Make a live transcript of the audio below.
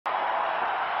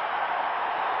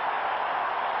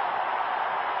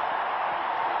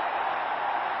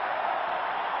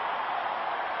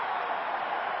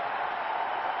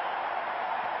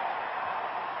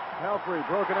Pelfrey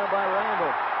broken up by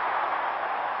Randall.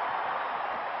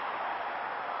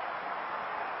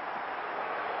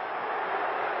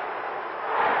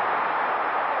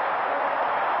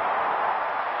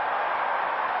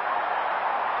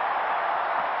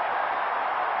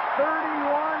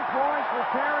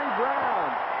 Terry Brown.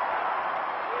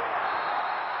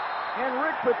 And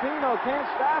Rick Pitino can't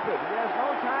stop it. He has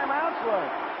no timeouts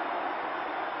left.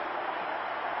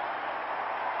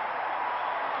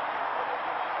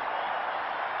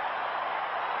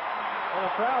 Well, the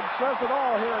crowd says it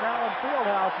all here at Allen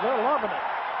Fieldhouse. They're loving it.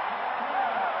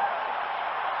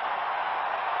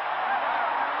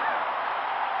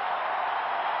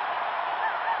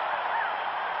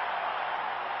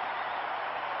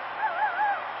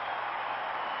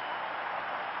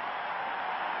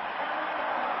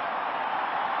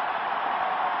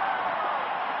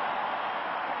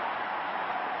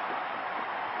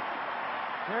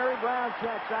 Terry Brown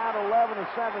checks out, 11 of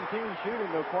 17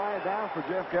 shooting. They'll quiet down for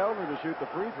Jeff Geldner to shoot the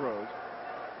free throws.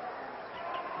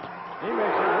 He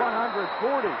makes it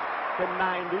 140 to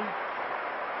 90.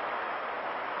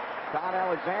 Todd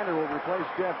Alexander will replace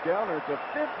Jeff Geldner. It's a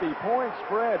 50-point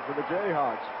spread for the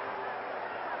Jayhawks.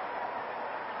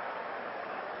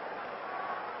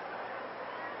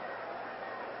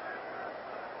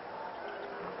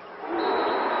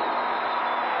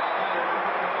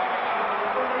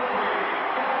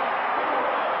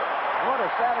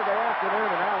 Saturday afternoon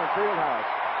in Allen Fieldhouse.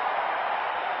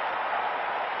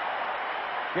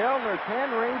 Geldner,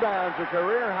 10 rebounds, a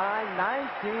career high,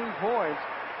 19 points,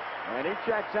 and he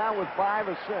checks out with 5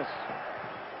 assists.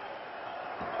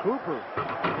 Cooper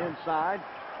inside,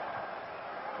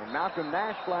 and Malcolm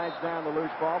Nash flags down the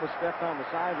loose ball, but stepped on the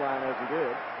sideline as he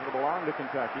did. It'll belong to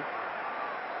Kentucky.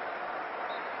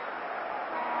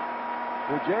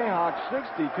 The Jayhawks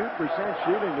 62%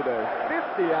 shooting today,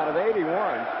 50 out of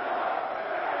 81.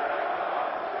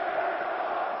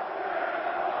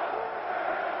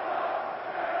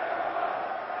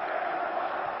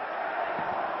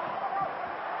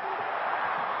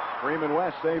 Freeman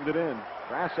West saved it in.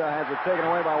 Grassa has it taken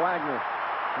away by Wagner.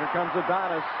 Here comes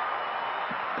Adonis.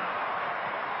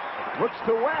 Looks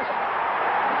to West.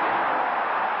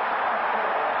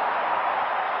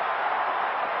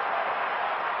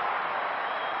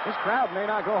 This crowd may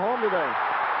not go home today.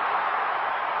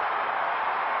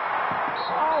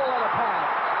 Oh, what a pass.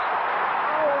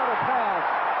 Oh, what a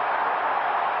pass.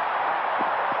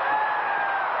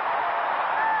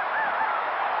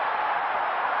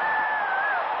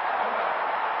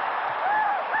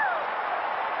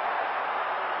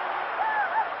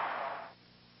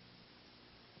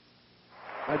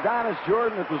 Adonis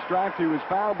Jordan at the stripe. He was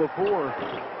fouled before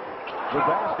the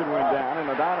basket went down, and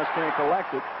Adonis can't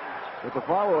collect it, but the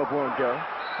follow-up won't go.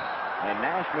 And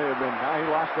Nash may have been, he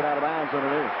lost it out of bounds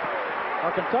underneath.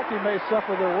 Well, Kentucky may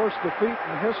suffer their worst defeat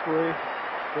in history.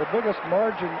 Their biggest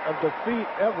margin of defeat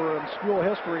ever in school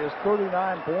history is 39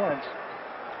 points.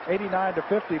 89 to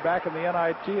 50 back in the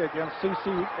NIT against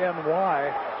CCNY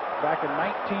back in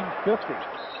 1950.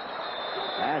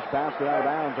 Nash bounced it out of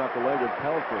bounds off the leg of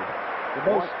Pelfrey. The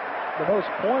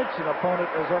most points an opponent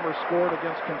has ever scored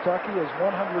against Kentucky is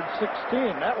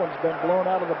 116. That one's been blown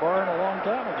out of the barn a long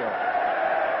time ago.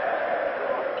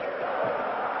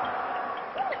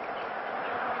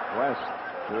 West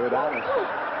to Adonis.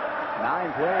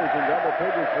 9 players in double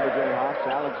figures for the Jayhawks.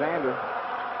 Alexander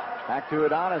back to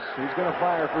Adonis. He's going to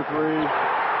fire for 3.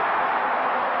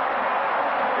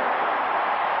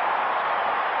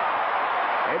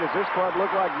 Hey, does this club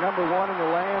look like #1 in the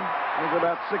land? There's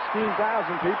about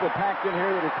 16,000 people packed in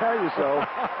here that'll tell you so.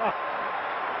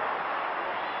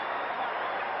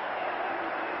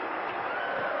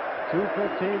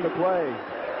 .2:15 to play.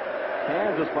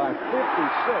 Kansas by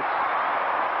 56.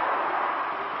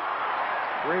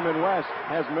 Freeman West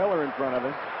has Miller in front of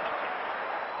him.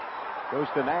 Goes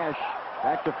to Nash.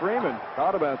 Back to Freeman.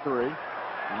 Thought about 3.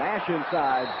 Nash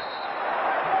inside.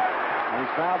 And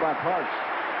he's fouled by Parks.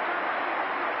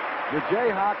 The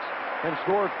Jayhawks have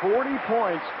scored 40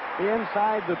 points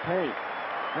inside the paint.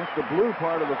 That's the blue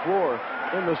part of the floor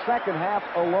in the second half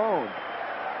alone.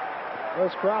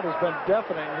 This crowd has been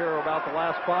deafening here about the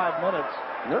last 5 minutes.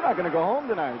 They're not going to go home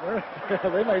tonight.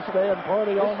 They may stay and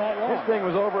party all night long. This thing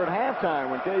was over at halftime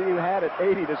when KU had it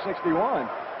 80 to 61.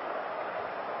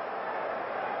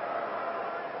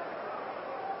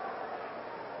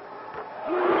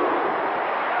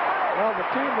 Well, the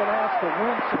team that has to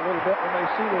wince a little bit when they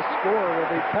see this score will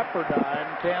be Pepperdine,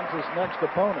 Kansas' next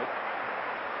opponent.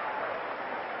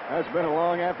 That's been a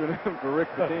long afternoon for Rick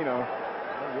Pitino.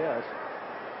 Yes.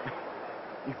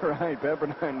 You're right,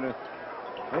 Pepperdine.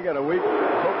 They got a week.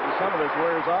 Hope some of this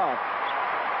wears off.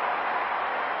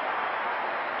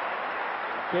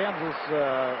 Kansas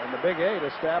and the Big Eight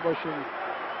establishing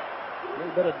a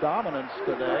little bit of dominance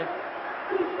today.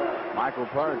 Michael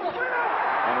Parks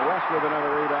and West with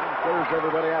another rebound. Clears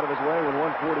everybody out of his way with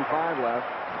 1:45 left.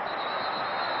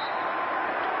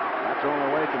 That's the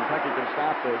only way Kentucky can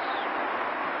stop this.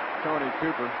 Tony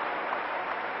Cooper.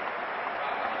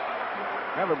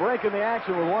 Have a break in the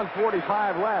action with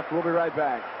 1:45 left. We'll be right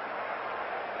back.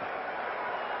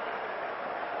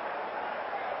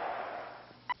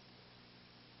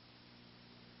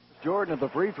 Jordan at the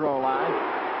free throw line.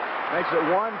 Makes it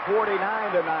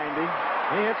 149-90.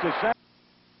 He hits his second.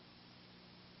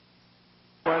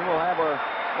 And we'll have our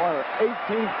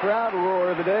 18th crowd roar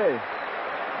of the day.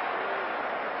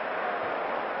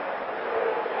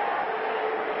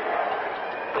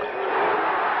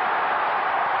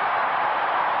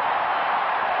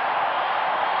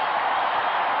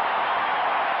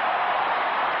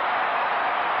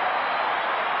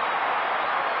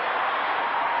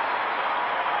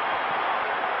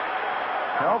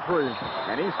 Helfrey,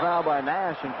 and he's fouled by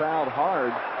Nash and fouled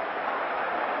hard.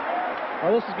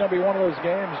 Well, this is going to be one of those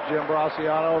games, Jim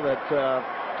Braciano, that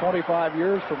 25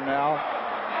 years from now,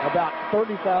 about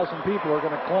 30,000 people are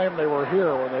going to claim they were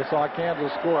here when they saw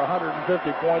Kansas score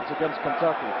 150 points against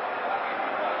Kentucky.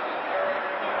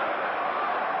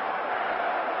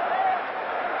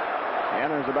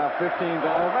 And there's about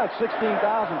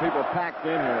 16,000 people packed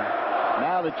in here.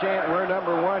 Now the chant, "We're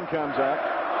number one," comes up.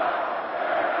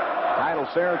 Title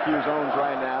Syracuse owns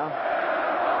right now.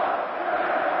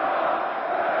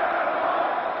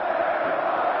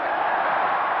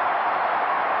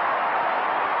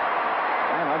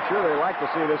 And I'm sure they like to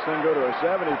see this thing go to a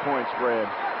 70-point spread.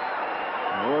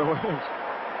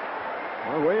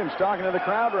 Roy Williams talking to the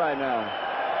crowd right now.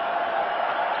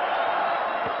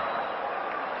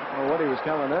 I don't know what he was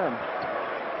telling them.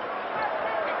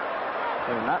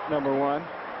 They're not number one,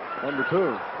 number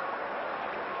two.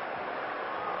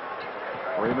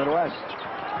 Freeman West.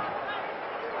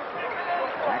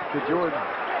 Back to Jordan.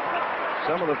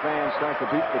 Some of the fans start to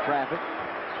beat the traffic.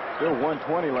 Still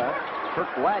 1:20 left.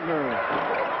 Kirk Wagner.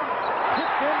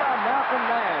 Tipped in by Malcolm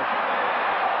Nash.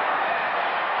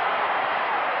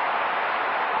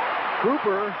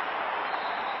 Cooper.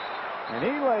 And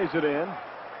he lays it in.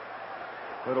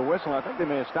 With a whistle. I think they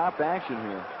may have stopped action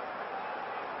here.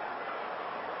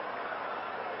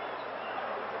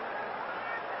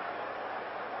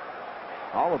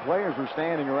 All the players were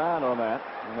standing around on that,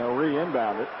 and they'll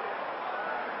re-inbound it.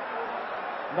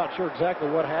 I'm not sure exactly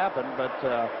what happened, but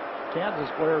Kansas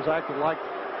players acted like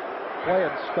play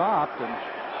had stopped, and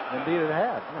indeed it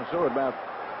had. Well, so about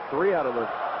 3 out of the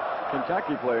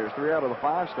Kentucky players, 3 out of the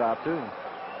 5 stopped, too.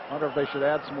 Wonder if they should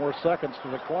add some more seconds to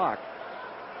the clock.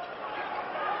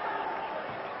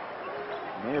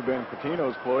 May have been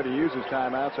Pitino's ploy to use his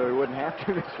timeout so he wouldn't have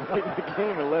to this late in the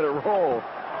game and let it roll.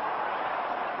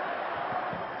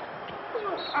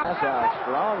 That's a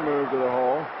strong move to the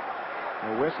hole.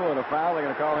 A whistle and a foul. They're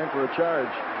going to call him for a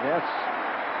charge. Yes.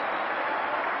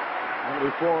 Going to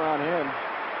be 4 on him.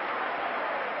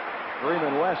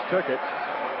 Freeman West took it.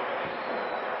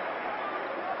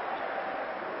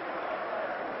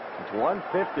 It's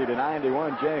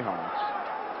 150-91 Jayhawks.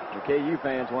 The KU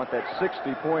fans want that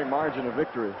 60-point margin of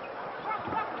victory.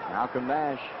 Malcolm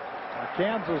Nash.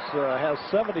 Kansas has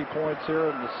 70 points here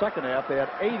in the second half. They had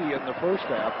 80 in the first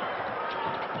half.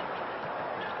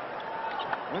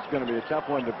 It's going to be a tough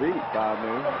one to beat, Bob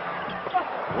Moon.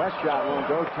 West shot won't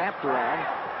go. Tapped around.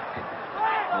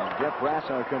 And Jeff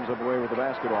Brasso comes up away with the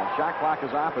basketball. Shot clock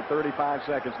is off at 35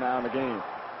 seconds now in the game.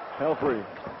 Helfrey.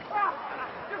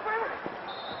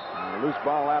 And a loose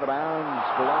ball out of bounds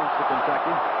belongs to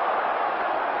Kentucky.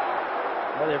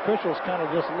 Well, the officials kind of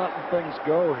just letting things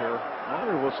go here. I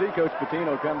wonder if we'll see Coach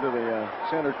Pitino come to the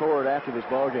center court after this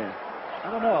ball game. I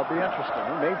don't know. It'll be interesting.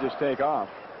 He may just take off.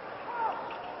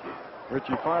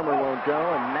 Richie Farmer won't go,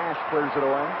 and Nash clears it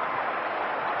away.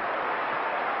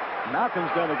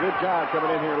 Malcolm's done a good job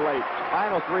coming in here late.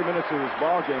 Final 3 minutes of this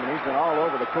ball game, and he's been all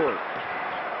over the court.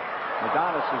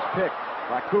 Adonis is picked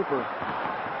by Cooper.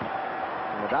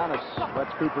 And Adonis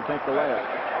lets Cooper take the layup.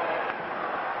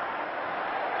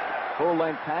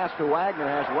 Full-length pass to Wagner,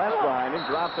 has West behind him,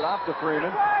 drops it off to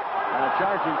Freeman, and a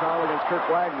charging call against Kirk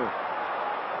Wagner.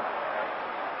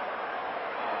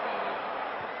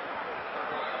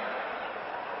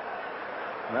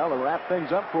 Well, to wrap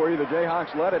things up for you, the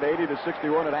Jayhawks led at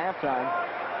 80-61 at halftime.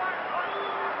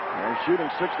 They're shooting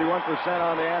 61%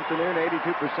 on the afternoon,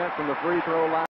 82% from the free throw line.